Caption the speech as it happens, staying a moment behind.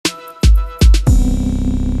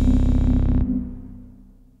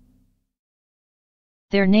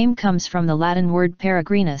Their name comes from the Latin word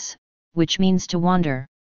peregrinus, which means to wander.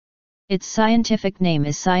 Its scientific name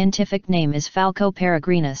is Falco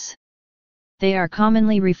peregrinus. They are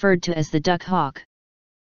commonly referred to as the duck hawk.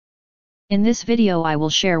 In this video I will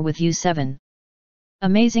share with you 7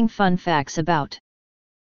 amazing fun facts about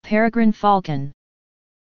Peregrine Falcon.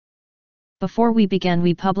 Before we begin,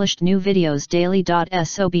 we published new videos daily,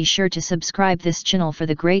 so be sure to subscribe this channel for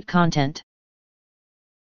the great content.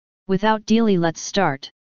 Without delay, let's start.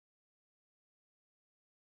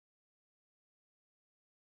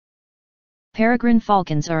 Peregrine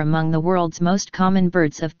falcons are among the world's most common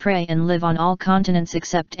birds of prey and live on all continents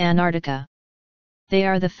except Antarctica. They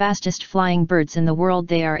are the fastest flying birds in the world.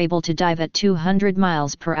 They are able to dive at 200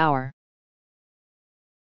 miles per hour.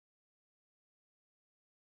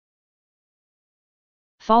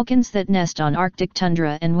 Falcons that nest on Arctic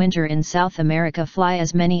tundra and winter in South America fly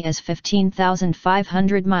as many as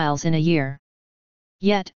 15,500 miles in a year.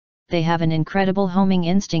 Yet, they have an incredible homing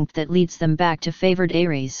instinct that leads them back to favored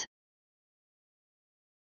areas.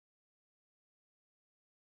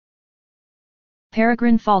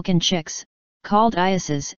 Peregrine falcon chicks, called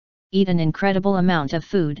eyases, eat an incredible amount of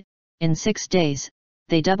food. In 6 days,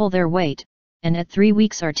 they double their weight, and at 3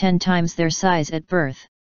 weeks are 10 times their size at birth.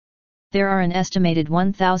 There are an estimated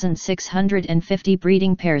 1,650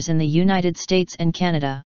 breeding pairs in the United States and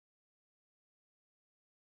Canada.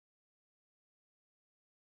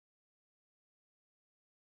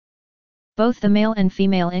 Both the male and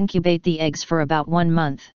female incubate the eggs for about 1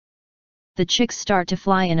 month. The chicks start to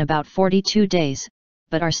fly in about 42 days,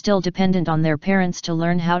 but are still dependent on their parents to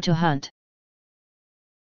learn how to hunt.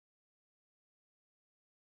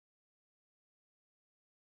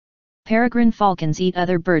 Peregrine falcons eat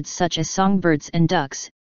other birds such as songbirds and ducks,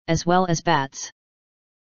 as well as bats.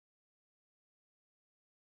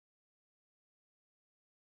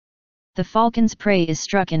 The falcon's prey is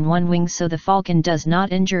struck in one wing so the falcon does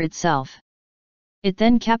not injure itself. It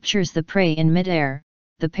then captures the prey in mid-air.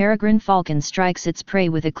 The peregrine falcon strikes its prey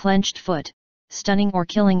with a clenched foot, stunning or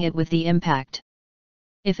killing it with the impact.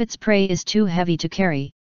 If its prey is too heavy to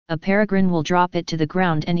carry, a peregrine will drop it to the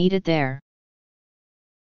ground and eat it there.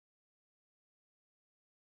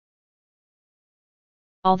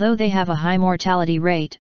 Although they have a high mortality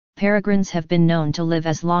rate, peregrines have been known to live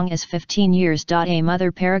as long as 15 years. A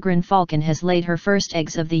mother peregrine falcon has laid her first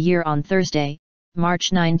eggs of the year on Thursday,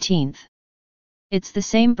 March 19. It's the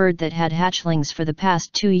same bird that had hatchlings for the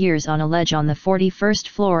past 2 years on a ledge on the 41st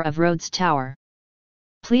floor of Rhodes Tower.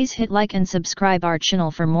 Please hit like and subscribe our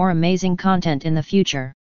channel for more amazing content in the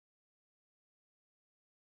future.